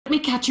me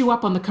catch you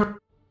up on the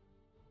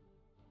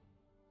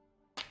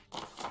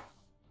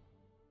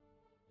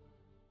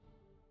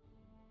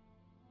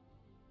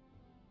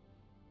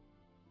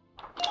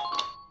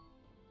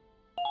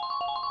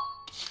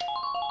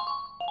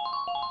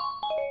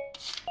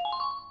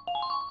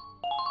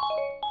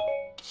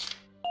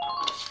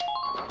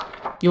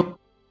You.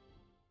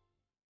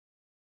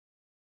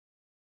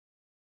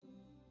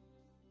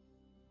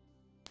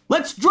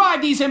 Let's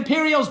drive these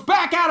Imperials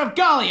back out of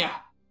Gallia!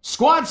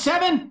 Squad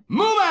 7,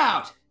 move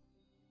out!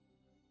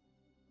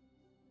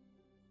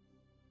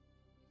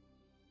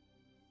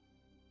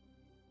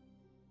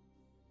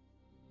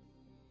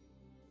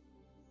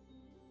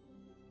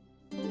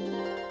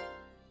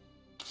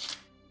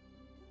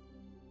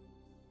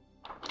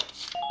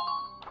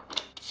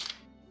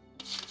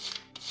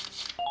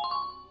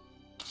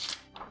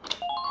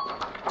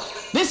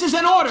 This is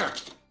an order!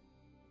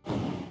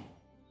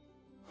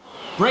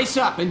 Brace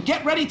up and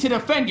get ready to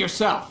defend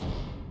yourself!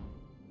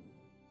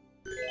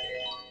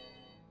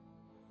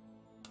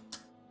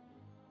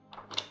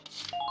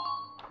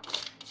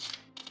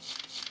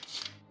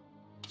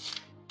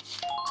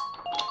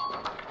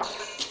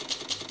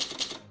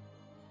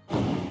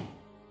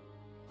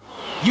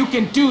 You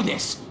can do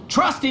this!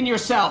 Trust in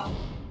yourself!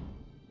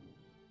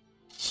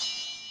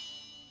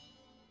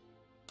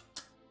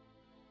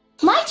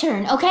 My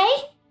turn, okay?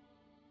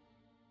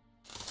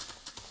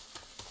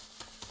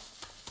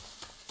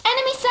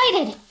 Enemy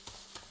sighted!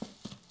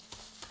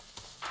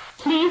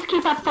 Please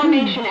keep up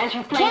formation as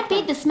you play. Can't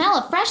beat the smell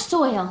of fresh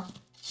soil.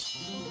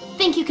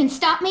 Think you can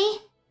stop me?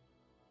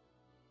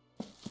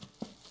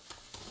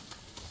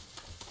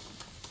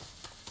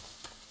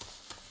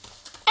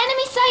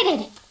 Enemy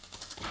sighted!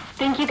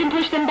 Think you can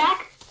push them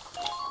back?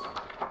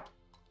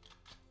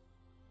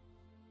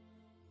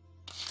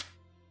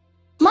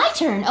 My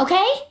turn,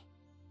 okay?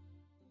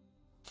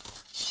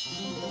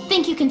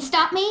 Think you can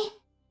stop me?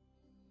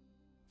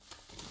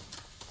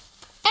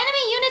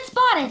 Enemy unit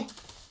spotted!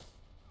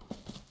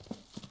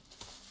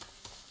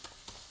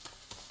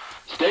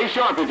 Stay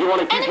sharp if you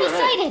want to keep Enemy your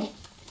head.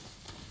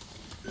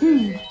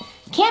 sighted!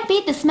 Can't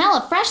beat the smell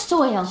of fresh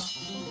soil.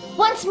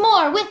 Once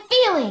more, with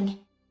feeling!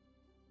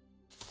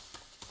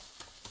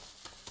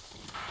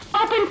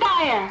 Open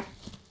fire!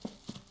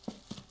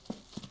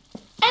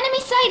 Enemy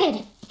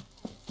sighted!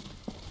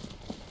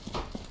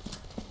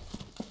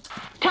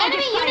 Target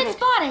Enemy unit sighted.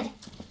 spotted!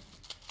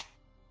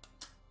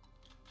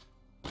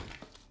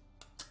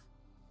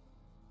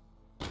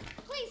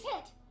 Please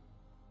hit!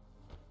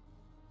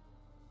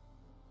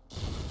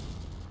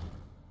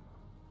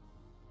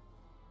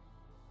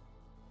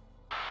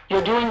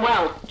 You're doing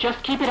well.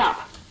 Just keep it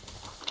up.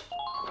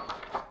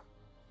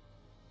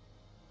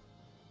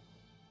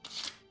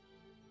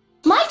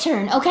 My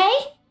turn, okay?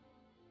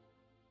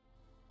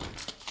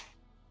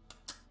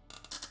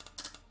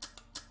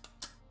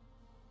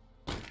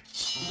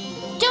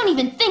 Don't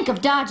even think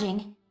of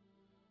dodging.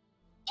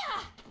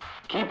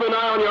 Keep an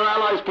eye on your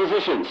allies'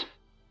 positions.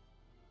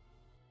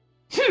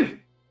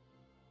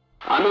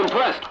 I'm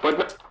impressed,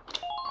 but...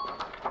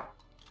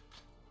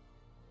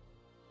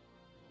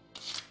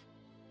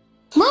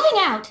 Moving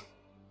out!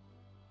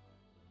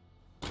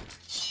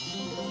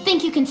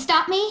 Think you can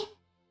stop me?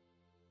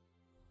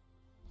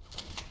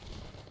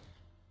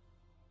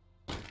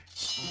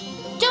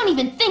 Don't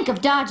even think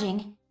of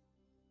dodging.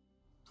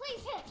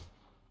 Please hit!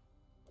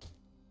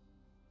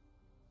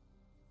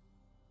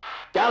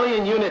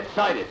 Galleon unit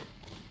sighted.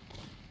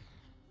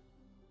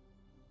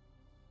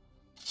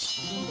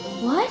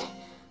 What?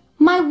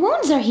 My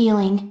wounds are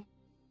healing.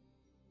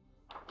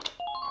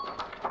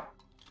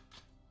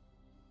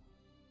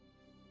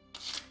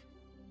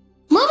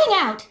 Moving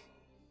out!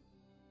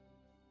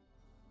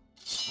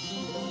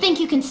 Think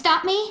you can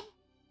stop me?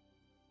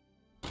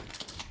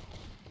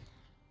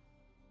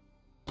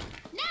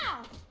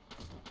 Now!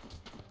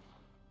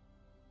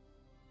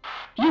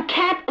 You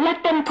can't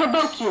let them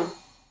provoke you.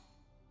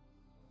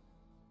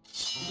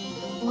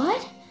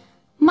 What?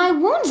 My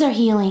wounds are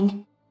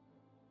healing.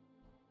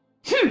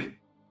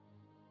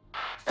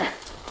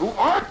 Who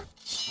are...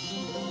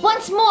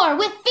 Once more,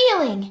 with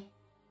feeling!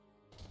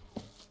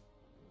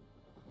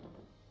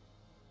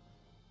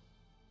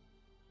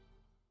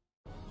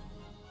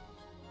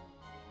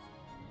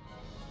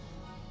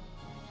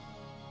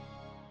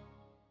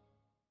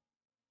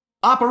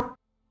 Oper...